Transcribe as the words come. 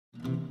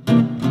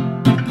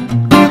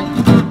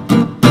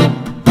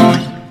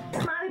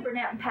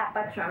Pat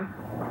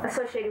Buttram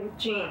associated with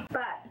Gene,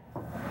 but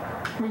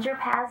did your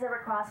paths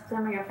ever cross with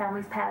them, or your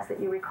family's paths that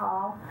you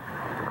recall?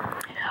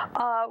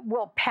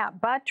 Well,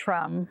 Pat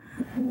Buttram,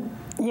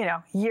 you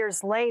know,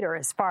 years later,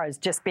 as far as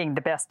just being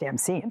the best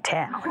MC in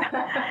town,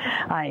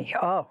 I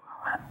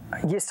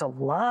used to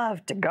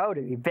love to go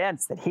to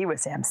events that he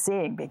was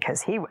emceeing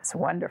because he was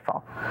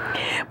wonderful.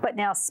 But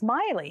now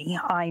Smiley,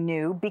 I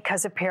knew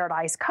because of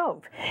Paradise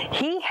Cove.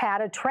 He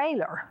had a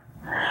trailer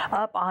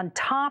up on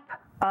top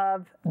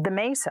of the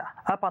mesa,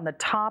 up on the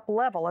top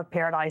level of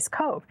Paradise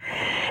Cove.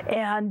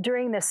 And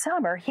during the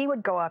summer, he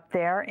would go up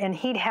there and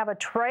he'd have a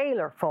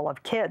trailer full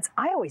of kids.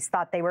 I always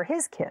thought they were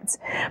his kids,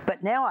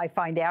 but now I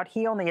find out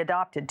he only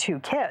adopted 2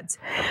 kids.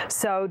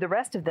 So the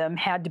rest of them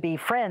had to be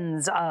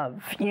friends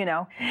of, you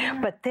know,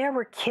 but there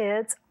were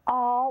kids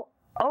all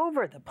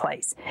over the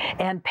place.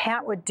 And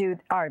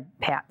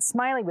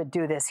Smiley would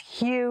do this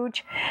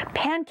huge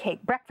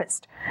pancake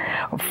breakfast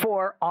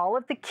for all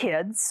of the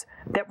kids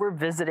that were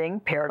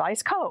visiting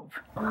Paradise Cove.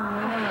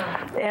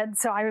 And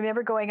so I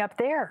remember going up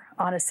there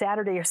on a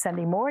Saturday or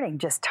Sunday morning,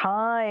 just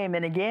time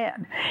and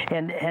again,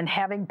 and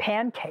having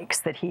pancakes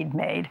that he'd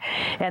made.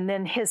 And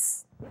then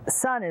his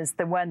son is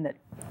the one that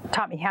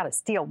taught me how to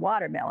steal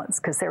watermelons,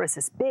 because there was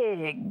this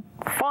big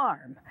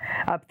farm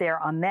up there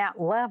on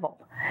that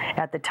level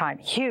at the time,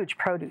 huge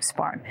produce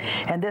farm,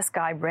 and this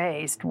guy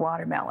raised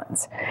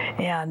watermelons.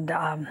 And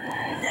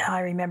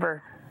I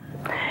remember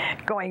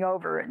going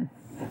over and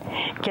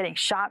getting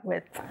shot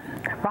with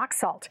rock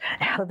salt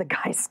out of the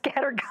guy's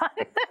scatter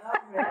gun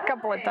a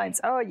couple of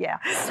times. Oh, yeah.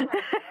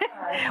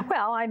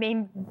 Well, I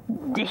mean,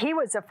 he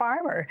was a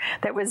farmer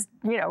that was,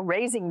 you know,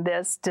 raising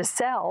this to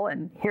sell,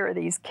 and here are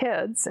these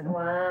kids. And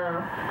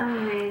wow.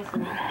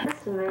 Amazing.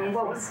 That's amazing.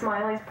 What was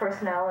Smiley's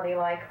personality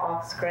like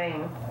off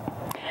screen?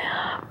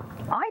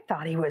 I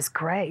thought he was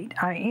great,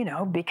 you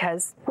know,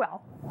 because,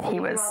 well, he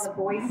was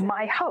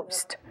my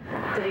host.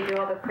 Did he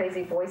do all the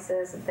crazy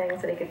voices and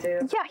things that he could do?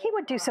 Yeah, he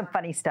would do some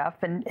funny stuff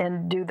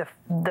and do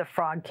the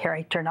frog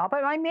character and all.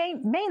 But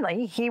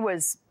mainly he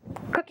was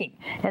cooking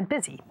and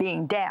busy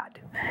being dad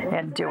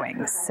and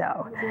doing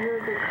so.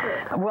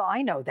 Well,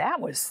 I know that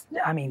was,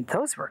 I mean,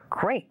 those were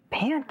great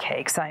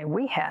pancakes.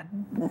 We had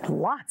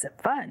lots of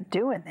fun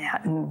doing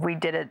that, and we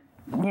did it,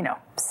 you know,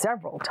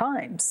 several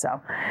times,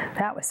 so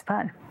that was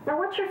fun. Now,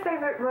 what's your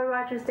favorite Roy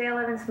Rogers, Dale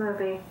Evans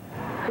movie?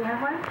 Do you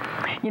have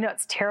one? You know,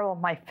 it's terrible.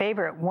 My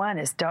favorite one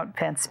is Don't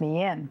Fence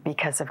Me In,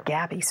 because of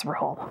Gabby's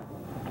role.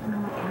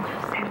 Oh,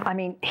 interesting. I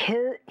mean,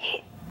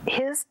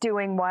 his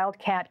doing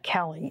Wildcat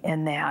Kelly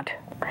in that,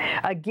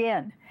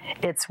 again,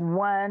 it's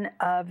one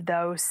of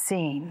those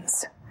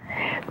scenes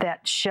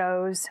that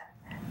shows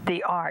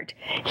the art.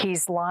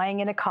 He's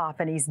lying in a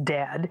coffin, he's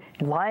dead,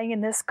 lying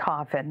in this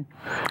coffin,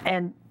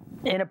 and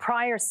in a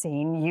prior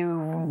scene, you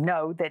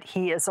know that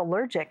he is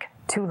allergic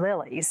to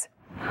lilies.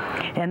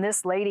 And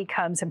this lady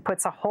comes and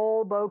puts a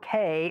whole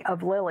bouquet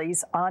of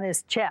lilies on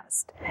his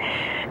chest.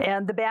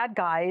 And the bad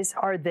guys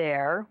are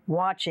there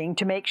watching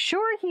to make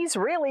sure he's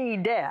really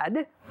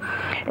dead.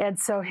 And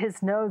so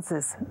his nose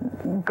is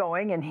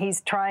going, and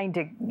he's trying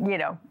to, you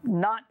know,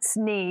 not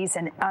sneeze.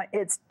 And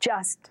it's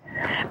just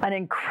an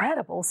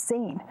incredible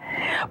scene.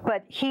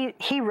 But he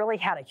really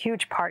had a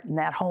huge part in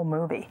that whole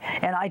movie.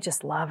 And I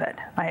just love it.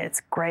 It's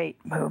a great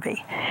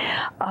movie.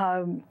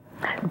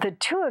 The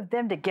two of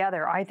them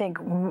together, I think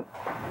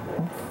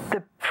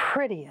the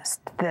prettiest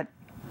that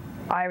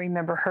I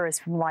remember her is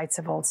from Lights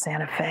of Old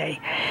Santa Fe.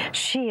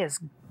 She is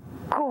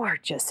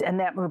gorgeous in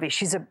that movie.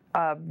 She's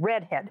a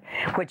redhead,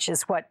 which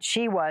is what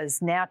she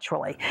was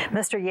naturally.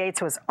 Mr.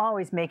 Yates was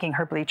always making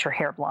her bleach her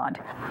hair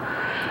blonde.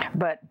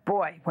 But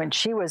boy, when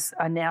she was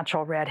a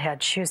natural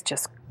redhead, she was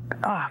just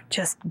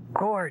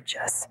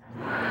gorgeous.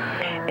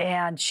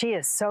 And she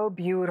is so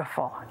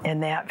beautiful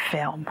in that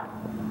film.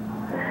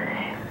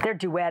 Their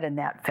duet in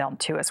that film,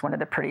 too, is one of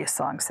the prettiest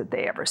songs that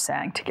they ever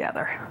sang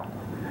together.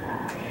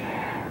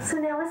 So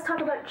now let's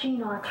talk about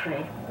Gene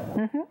Autry.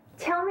 Mm-hmm.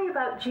 Tell me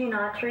about Gene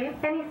Autry.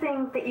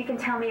 Anything that you can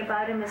tell me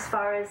about him as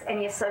far as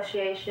any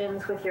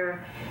associations with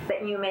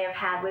that you may have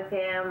had with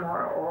him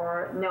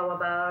or know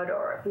about,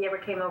 or if he ever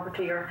came over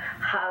to your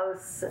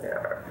house?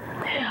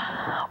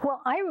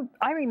 Well,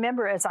 I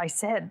remember, as I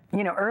said,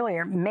 you know,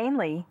 earlier,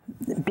 mainly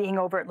being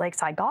over at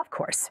Lakeside Golf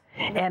Course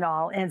and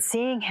all, and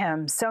seeing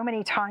him so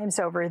many times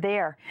over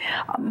there.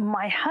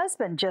 My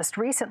husband just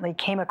recently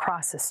came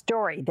across a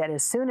story that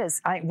as soon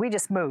as we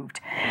just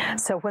moved.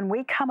 So when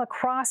we come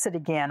across it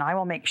again, I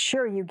will make sure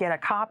you get a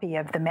copy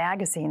of the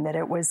magazine that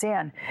it was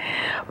in.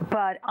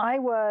 But I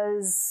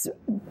was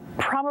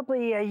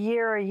probably a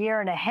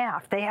year and a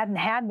half. They hadn't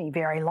had me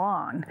very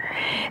long.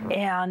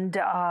 And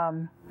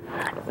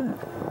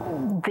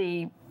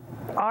the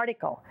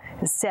article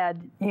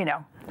said, you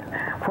know,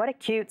 what a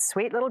cute,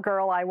 sweet little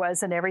girl I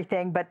was and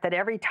everything, but that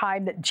every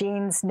time that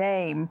Gene's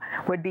name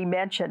would be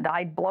mentioned,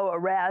 I'd blow a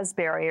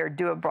raspberry or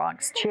do a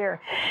Bronx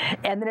cheer.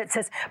 And then it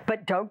says,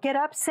 but don't get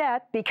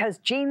upset because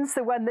Gene's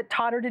the one that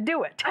taught her to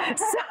do it.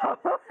 So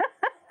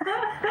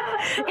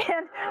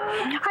And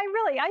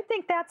I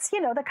think that's,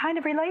 the kind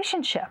of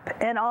relationship,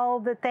 and all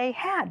that they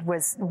had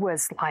was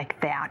like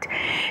that.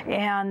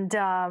 And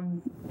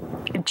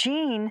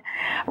Jean,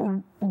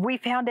 we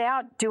found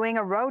out doing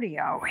a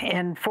rodeo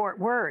in Fort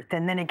Worth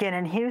and then again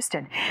in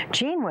Houston.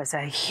 Jean was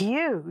a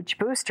huge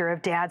booster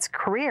of Dad's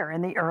career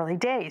in the early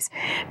days.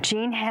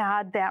 Jean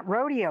had that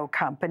rodeo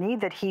company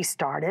that he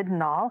started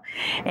and all,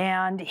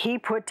 and he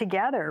put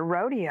together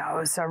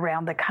rodeos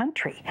around the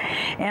country.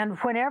 And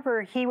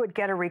whenever he would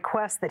get a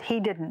request that he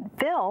didn't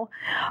fill,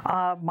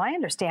 my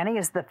understanding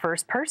is the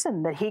first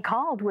person that he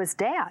called was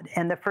Dad,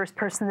 and the first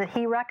person that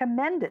he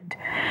recommended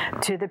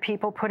to the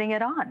people putting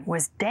it on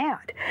was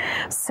Dad.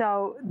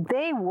 So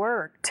they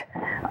worked,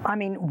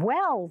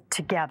 well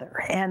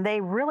together, and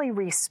they really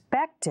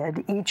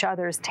respected each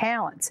other's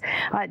talents.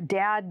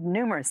 Dad,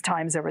 numerous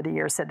times over the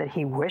years, said that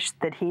he wished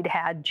that he'd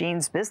had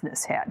Jean's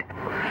business head.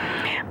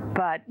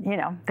 But,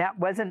 that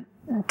wasn't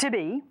to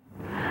be.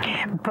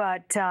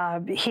 But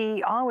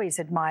he always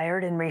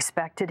admired and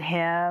respected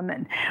him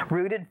and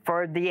rooted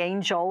for the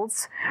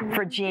Angels,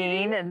 for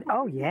Jean. And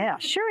oh, yeah,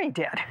 sure he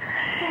did.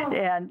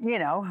 And,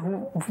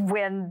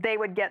 when they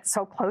would get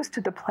so close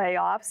to the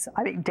playoffs,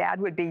 Dad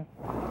would be,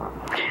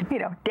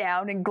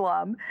 down and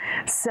glum.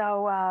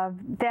 So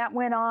that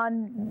went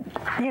on,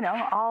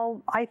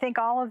 I think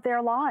all of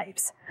their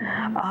lives.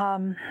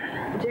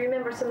 Do you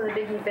remember some of the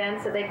big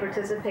events that they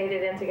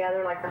participated in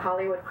together, like the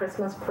Hollywood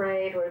Christmas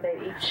Parade, where they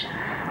each...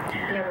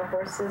 the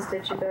horses,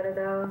 did you go to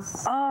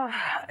those?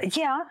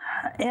 Yeah,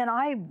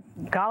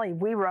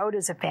 and we rode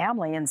as a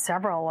family in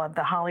several of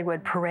the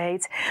Hollywood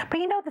parades. But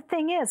the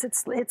thing is,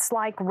 it's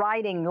like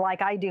riding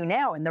like I do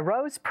now in the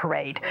Rose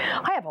Parade.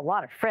 I have a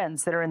lot of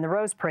friends that are in the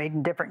Rose Parade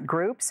in different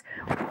groups.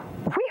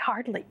 We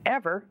hardly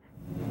ever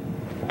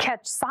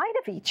catch sight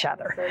of each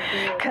other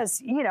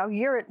because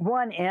you're at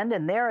one end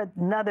and they're at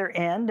another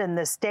end, and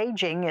the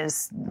staging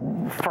is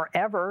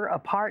forever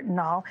apart and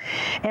all,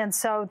 and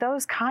so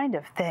those kind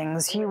of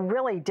things you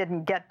really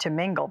didn't get to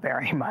mingle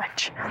very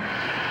much.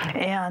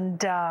 And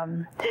did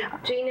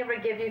Jean ever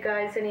give you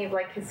guys any of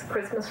his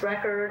Christmas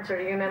records, or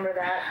do you remember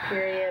that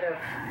period of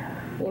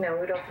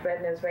Rudolph the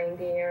Red-Nosed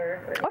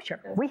Reindeer? Oh, sure.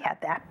 We had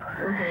that.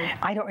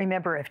 Mm-hmm. I don't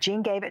remember if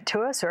Jean gave it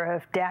to us or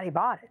if Daddy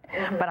bought it.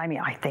 Mm-hmm. But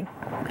I think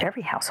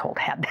every household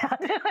had that.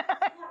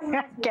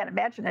 I can't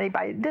imagine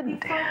anybody that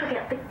didn't.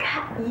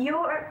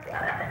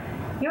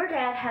 Your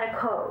dad had a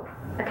code,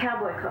 a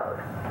cowboy code.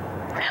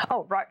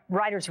 Oh,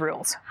 Writer's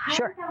Rules.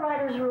 How did that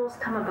Writer's Rules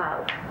come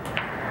about?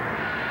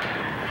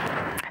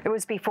 It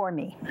was before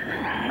me,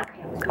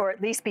 or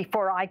at least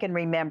before I can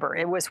remember.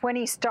 It was when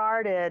he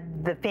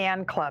started the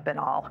fan club and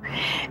all.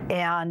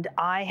 And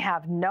I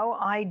have no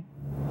idea,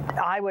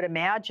 I would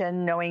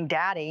imagine, knowing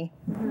Daddy,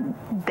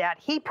 that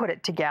he put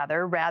it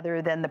together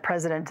rather than the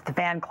president of the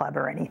fan club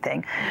or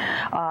anything,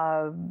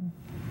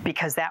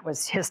 because that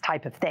was his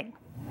type of thing.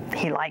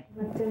 He liked,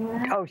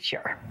 oh,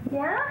 sure.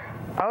 Yeah?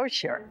 Oh,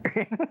 sure.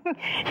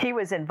 He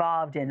was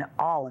involved in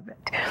all of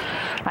it.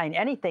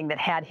 Anything that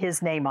had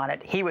his name on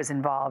it, he was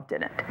involved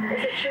in it.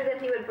 Is it true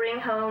that he would bring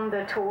home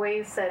the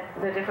toys that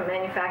the different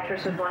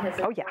manufacturers would want his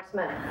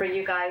endorsement for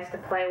you guys to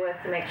play with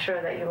to make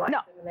sure that you liked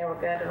them and they were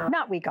good? And all?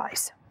 Not we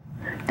guys.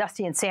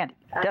 Dusty and Sandy.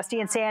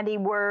 Dusty and Sandy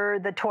were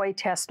the toy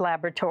test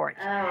laboratory.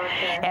 Oh,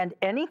 okay. And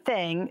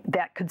anything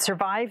that could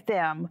survive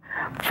them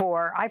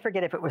for, I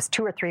forget if it was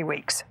 2 or 3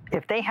 weeks,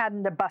 if they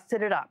hadn't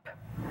busted it up,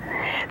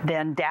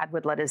 then Dad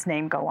would let his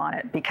name go on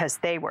it, because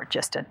they were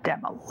just a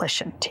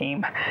demolition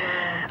team.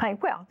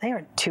 They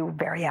were 2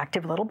 very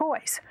active little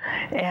boys.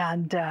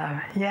 And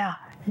Now,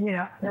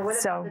 what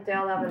about the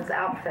Dale Evans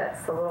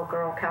outfits, the little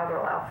girl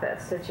cowgirl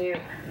outfits?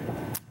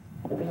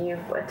 Were you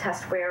a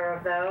test wearer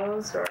of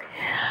those, or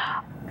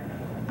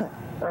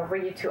were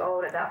you too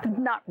old at that point?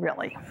 Not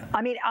really.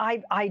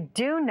 I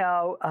do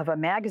know of a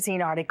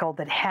magazine article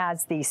that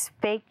has these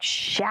fake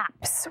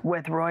chaps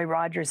with Roy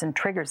Rogers and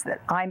triggers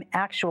that I'm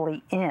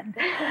actually in.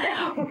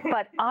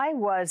 But I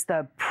was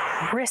the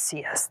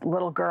prissiest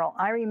little girl.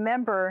 I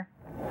remember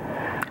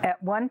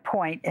at one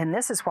point, and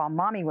this is while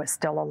Mommy was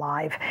still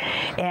alive,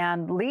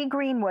 and Lee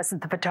Green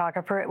wasn't the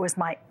photographer, it was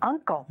my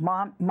uncle,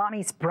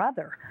 Mommy's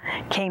brother,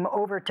 came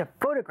over to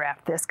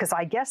photograph this, because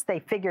I guess they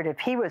figured if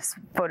he was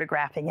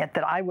photographing it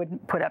that I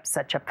wouldn't put up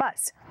such a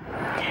fuss.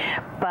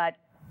 But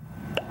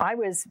I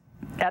was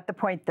at the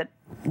point that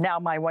now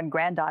my one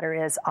granddaughter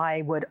is,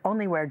 I would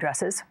only wear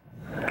dresses,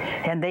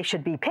 and they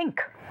should be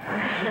pink.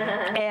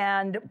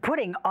 And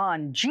putting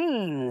on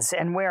jeans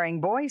and wearing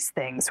boys'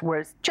 things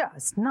was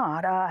just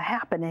not a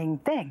happening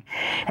thing.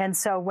 And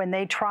so when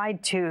they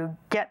tried to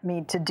get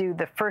me to do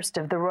the first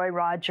of the Roy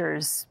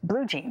Rogers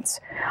blue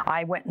jeans,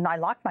 I went and I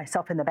locked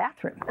myself in the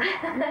bathroom.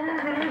 And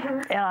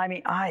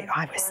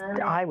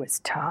I was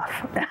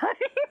tough.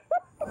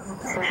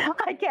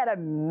 I can't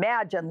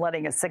imagine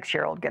letting a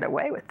 6-year-old get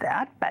away with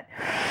that, but...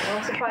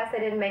 I'm surprised they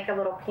didn't make a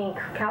little pink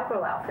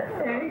cowgirl outfit.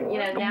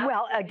 Now.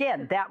 Well,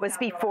 again, that was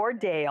before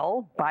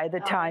Dale. By the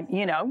time,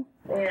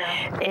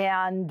 Yeah.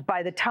 And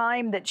by the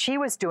time that she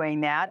was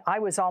doing that, I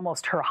was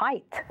almost her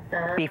height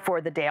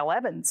before the Dale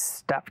Evans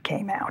stuff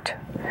came out.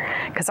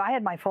 Because I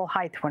had my full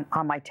height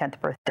on my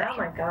 10th birthday. Oh,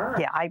 my God.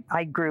 Yeah,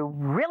 I grew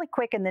really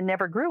quick and then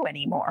never grew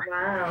anymore.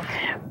 Wow.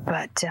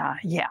 But,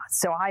 yeah,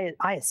 so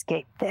I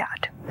escaped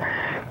that.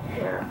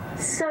 Yeah.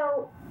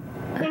 So,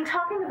 in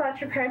talking about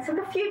your parents in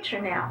the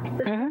future now,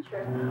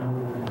 future,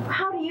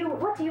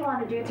 what do you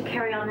want to do to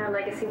carry on their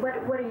legacy? What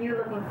are you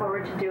looking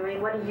forward to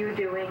doing? What are you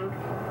doing?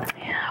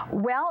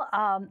 Well,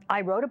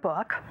 I wrote a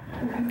book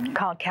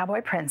called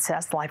Cowboy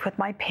Princess, Life with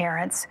My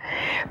Parents,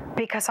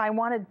 because I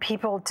wanted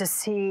people to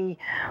see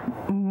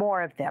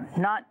more of them,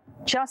 not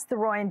just the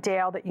Roy and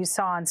Dale that you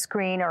saw on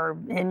screen or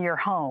in your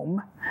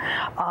home,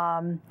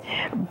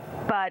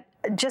 but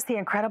just the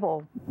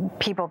incredible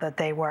people that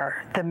they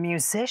were, the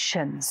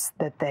musicians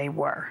that they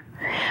were.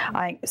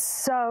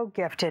 So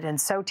gifted and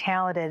so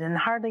talented, and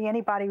hardly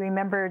anybody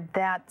remembered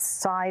that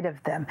side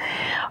of them,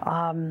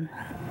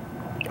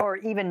 or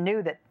even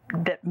knew that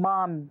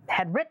Mom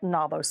had written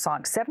all those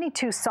songs,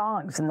 72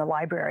 songs in the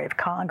Library of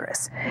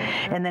Congress.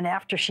 And then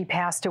after she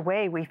passed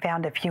away, we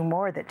found a few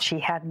more that she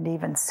hadn't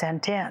even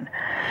sent in.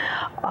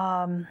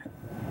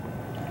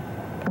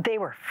 They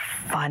were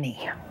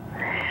funny.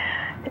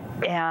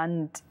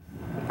 And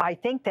I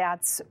think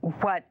that's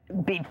what,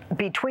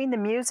 between the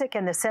music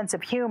and the sense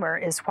of humor,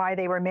 is why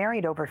they were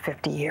married over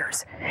 50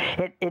 years.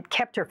 It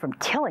kept her from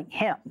killing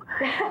him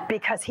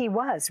because he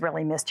was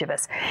really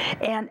mischievous.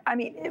 And I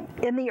mean,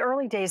 in the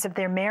early days of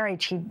their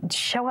marriage, he'd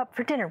show up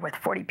for dinner with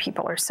 40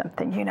 people or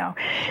something, you know,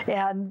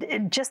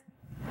 and just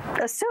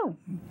assume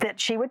that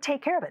she would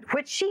take care of it,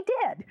 which she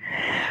did.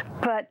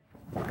 But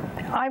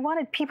I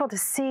wanted people to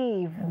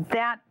see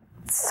that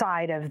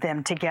side of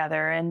them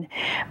together and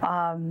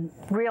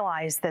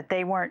realize that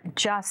they weren't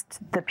just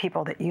the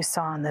people that you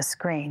saw on the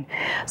screen.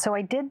 So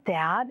I did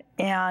that,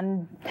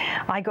 and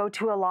I go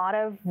to a lot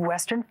of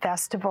Western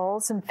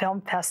festivals and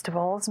film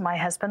festivals. My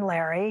husband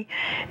Larry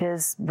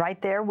is right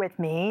there with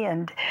me,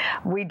 and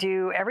we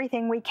do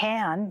everything we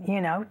can,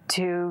 you know,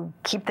 to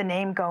keep the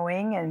name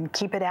going and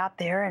keep it out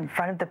there in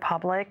front of the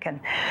public.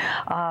 And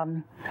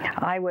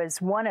I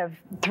was one of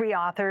 3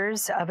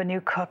 authors of a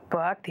new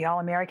cookbook, the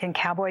All-American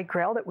Cowboy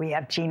Grill, that we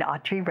have Gene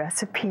Autry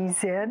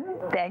recipes in,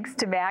 thanks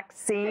to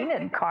Maxine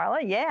and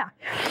Carla, yeah.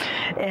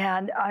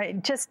 And I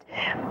just,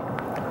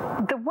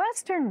 the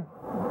Western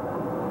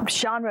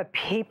genre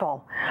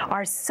people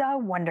are so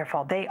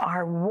wonderful. They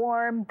are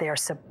warm, they're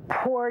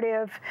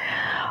supportive.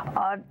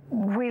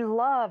 We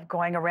love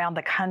going around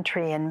the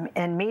country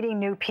and meeting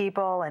new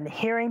people and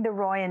hearing the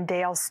Roy and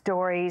Dale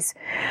stories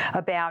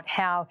about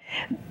how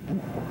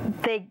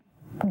they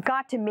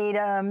got to meet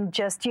him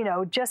just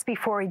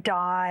before he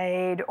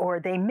died, or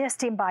they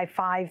missed him by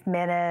 5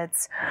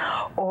 minutes,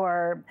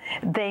 or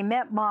they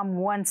met Mom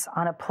once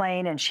on a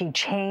plane and she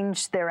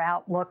changed their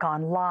outlook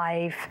on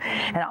life.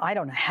 And I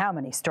don't know how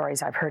many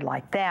stories I've heard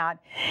like that.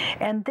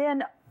 And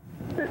then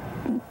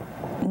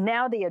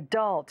now the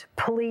adult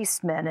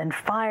policemen and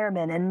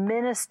firemen and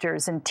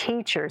ministers and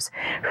teachers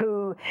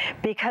who,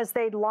 because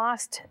they'd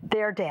lost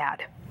their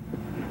dad,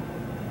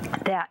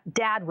 that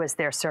dad was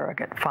their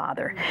surrogate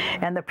father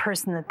and the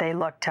person that they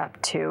looked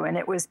up to. And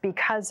it was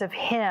because of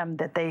him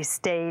that they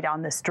stayed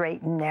on the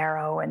straight and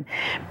narrow and,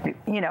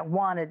 you know,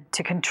 wanted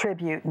to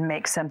contribute and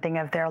make something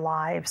of their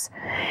lives.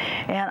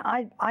 And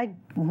I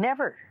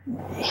never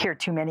hear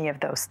too many of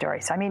those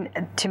stories. I mean,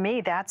 to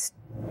me, that's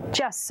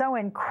just so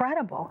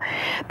incredible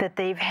that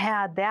they've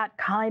had that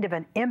kind of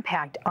an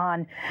impact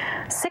on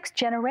 6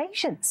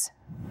 generations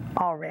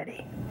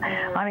already.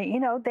 I mean,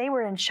 you know, they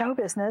were in show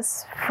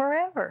business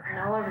forever. And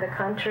all over the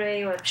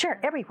country. Sure,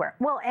 everywhere.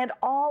 Well, and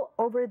all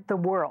over the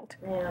world.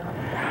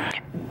 Yeah.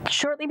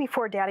 Shortly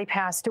before Daddy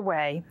passed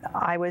away,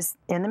 I was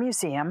in the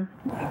museum.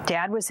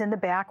 Dad was in the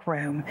back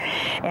room,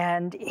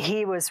 and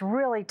he was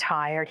really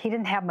tired. He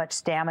didn't have much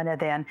stamina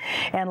then,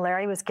 and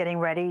Larry was getting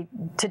ready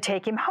to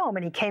take him home,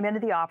 and he came into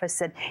the office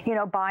and said, you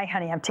know, bye,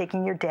 honey, I'm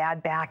taking your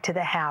dad back to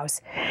the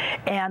house.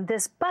 And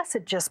this bus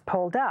had just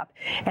pulled up,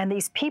 and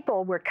these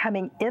people were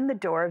coming in the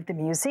door of the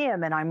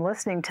museum, and I'm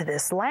listening to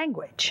this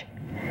language.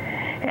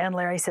 And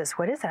Larry says,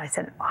 what is it? I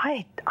said,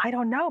 I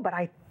don't know, but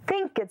I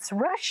think it's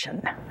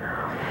Russian.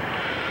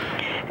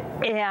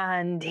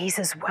 And he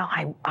says, well,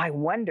 I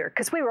wonder,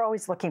 because we were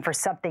always looking for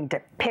something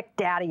to pick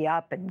Daddy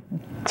up and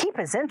keep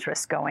his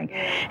interest going.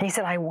 And he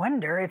said, I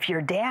wonder if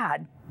your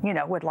dad, you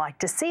know, would like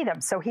to see them.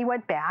 So he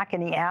went back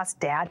and he asked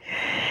Dad,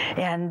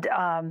 and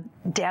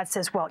Dad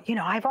says, well, you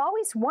know, I've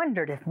always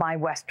wondered if my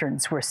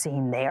Westerns were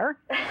seen there.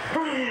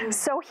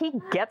 So he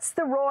gets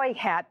the Roy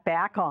hat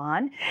back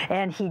on,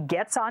 and he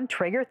gets on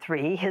trigger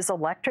 3, his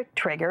electric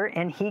trigger,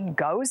 and he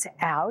goes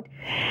out,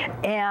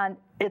 and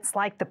it's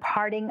like the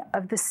parting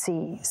of the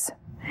seas.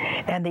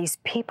 And these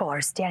people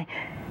are standing,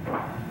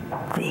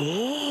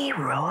 the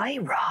Roy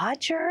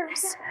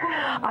Rogers?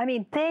 I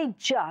mean, they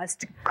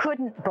just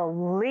couldn't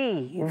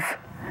believe,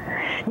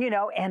 you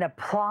know, and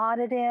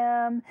applauded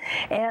him.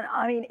 And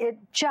I mean, it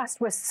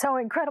just was so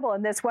incredible.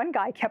 And this one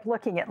guy kept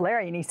looking at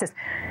Larry and he says,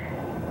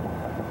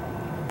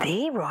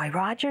 the Roy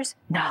Rogers?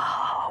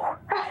 No.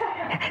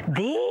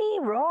 The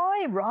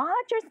Roy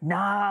Rogers?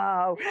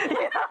 No. You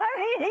know,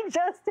 I mean, he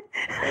just,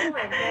 Oh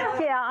my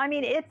God. yeah, I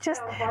mean, it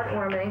just, So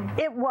heartwarming.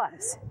 it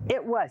was.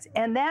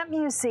 And that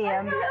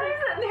museum,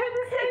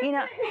 you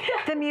know,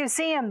 the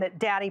museum that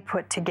Daddy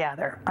put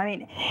together, I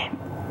mean,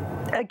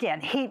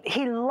 again,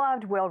 he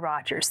loved Will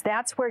Rogers.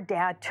 That's where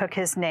Dad took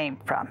his name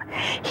from.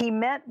 He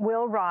met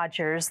Will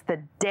Rogers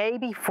the day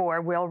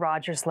before Will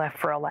Rogers left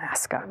for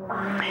Alaska.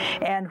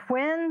 And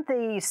when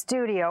the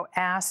studio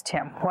asked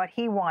him what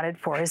he wanted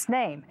for his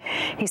name,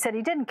 he said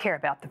he didn't care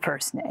about the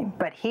first name,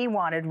 but he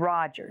wanted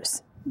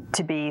Rogers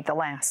to be the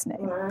last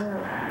name.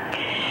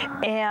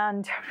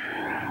 And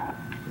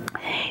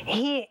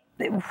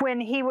when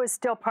he was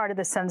still part of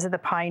the Sons of the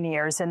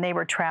Pioneers and they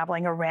were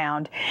traveling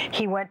around,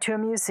 he went to a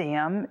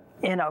museum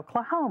in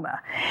Oklahoma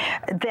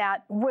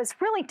that was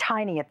really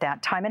tiny at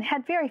that time and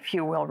had very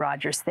few Will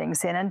Rogers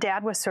things in, and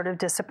Dad was sort of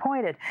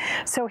disappointed.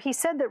 So he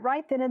said that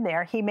right then and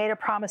there, he made a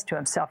promise to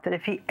himself that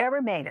if he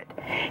ever made it,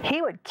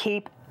 he would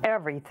keep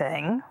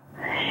everything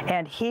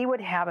and he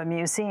would have a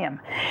museum.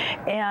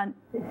 And,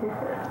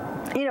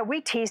 you know, we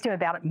teased him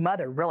about it.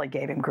 Mother really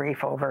gave him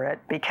grief over it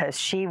because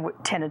she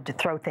tended to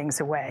throw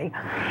things away.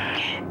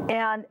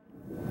 And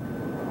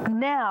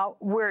now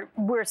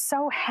we're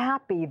so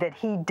happy that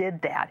he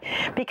did that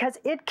because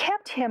it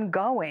kept him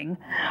going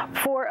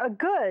for a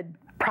good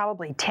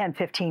probably 10,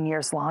 15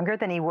 years longer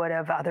than he would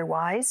have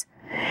otherwise.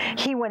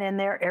 He went in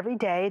there every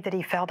day that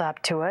he felt up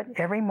to it,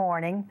 every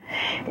morning,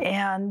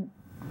 and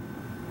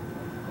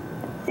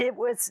it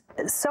was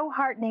so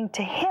heartening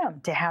to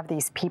him to have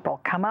these people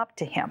come up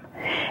to him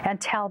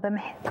and tell them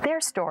their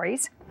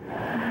stories.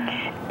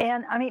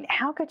 And I mean,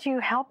 how could you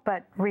help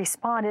but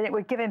respond? And it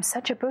would give him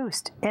such a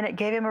boost, and it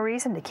gave him a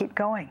reason to keep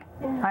going.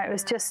 It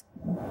was just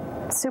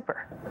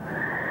super.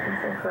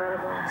 That's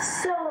incredible.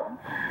 So,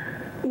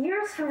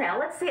 years from now,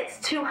 let's say it's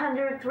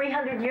 200,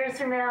 300 years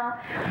from now,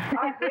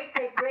 our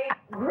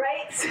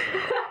greats,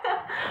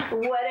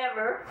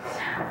 whatever,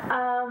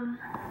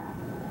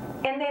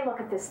 and they look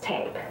at this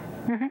tape.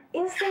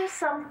 Is there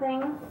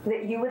something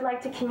that you would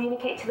like to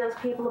communicate to those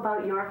people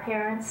about your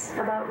parents,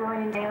 about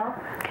Roy and Dale?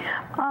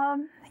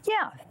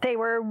 Yeah, they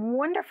were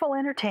wonderful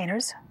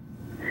entertainers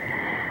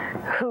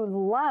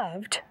who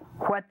loved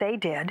what they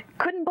did,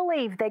 couldn't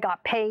believe they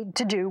got paid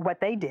to do what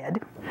they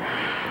did,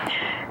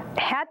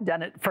 had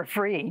done it for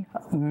free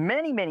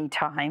many, many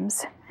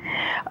times,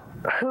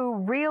 who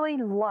really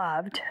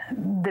loved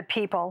the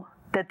people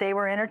that they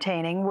were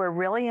entertaining, were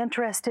really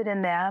interested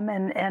in them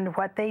and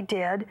what they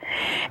did,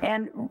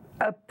 and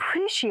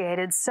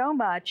appreciated so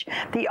much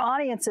the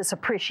audience's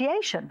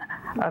appreciation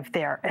of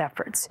their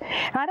efforts.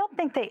 And I don't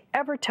think they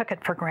ever took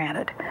it for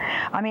granted.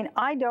 I mean,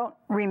 I don't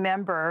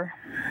remember,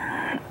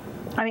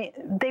 I mean,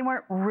 they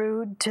weren't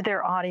rude to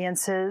their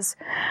audiences.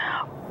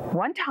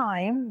 One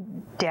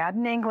time, Dad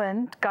in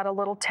England got a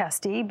little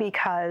testy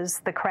because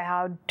the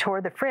crowd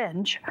tore the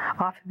fringe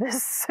off of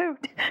his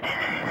suit.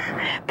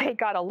 They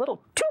got a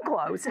little too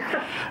close,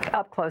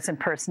 up close and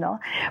personal.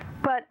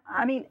 But,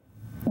 I mean,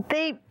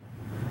 they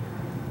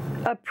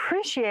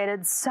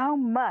appreciated so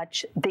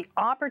much the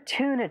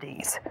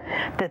opportunities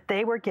that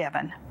they were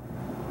given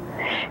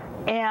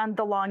and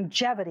the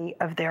longevity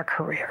of their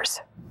careers.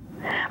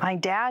 My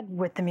dad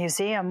with the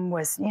museum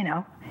was, you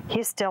know,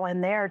 he's still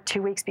in there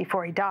 2 weeks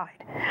before he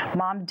died.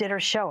 Mom did her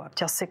show up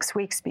till 6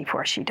 weeks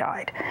before she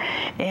died.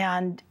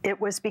 And it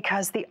was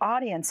because the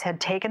audience had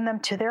taken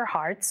them to their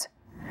hearts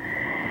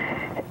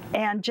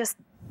and just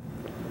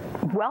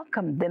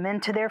welcomed them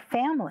into their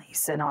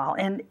families and all.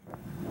 And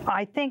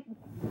I think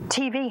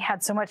TV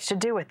had so much to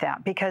do with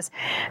that because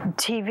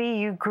TV,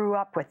 you grew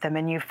up with them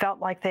and you felt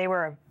like they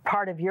were a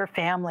part of your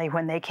family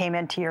when they came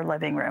into your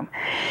living room.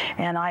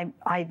 And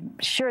I'm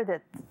sure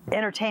that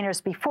entertainers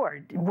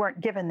before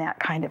weren't given that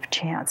kind of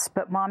chance.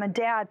 But Mom and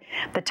Dad,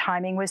 the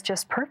timing was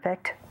just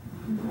perfect.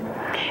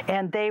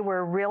 And they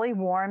were really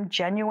warm,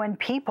 genuine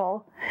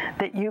people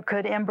that you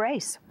could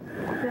embrace.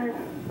 Good.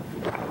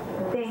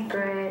 Thank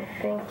you.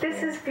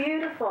 This is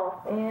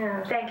beautiful.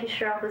 Yeah. Thank you,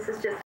 Cheryl. This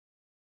is just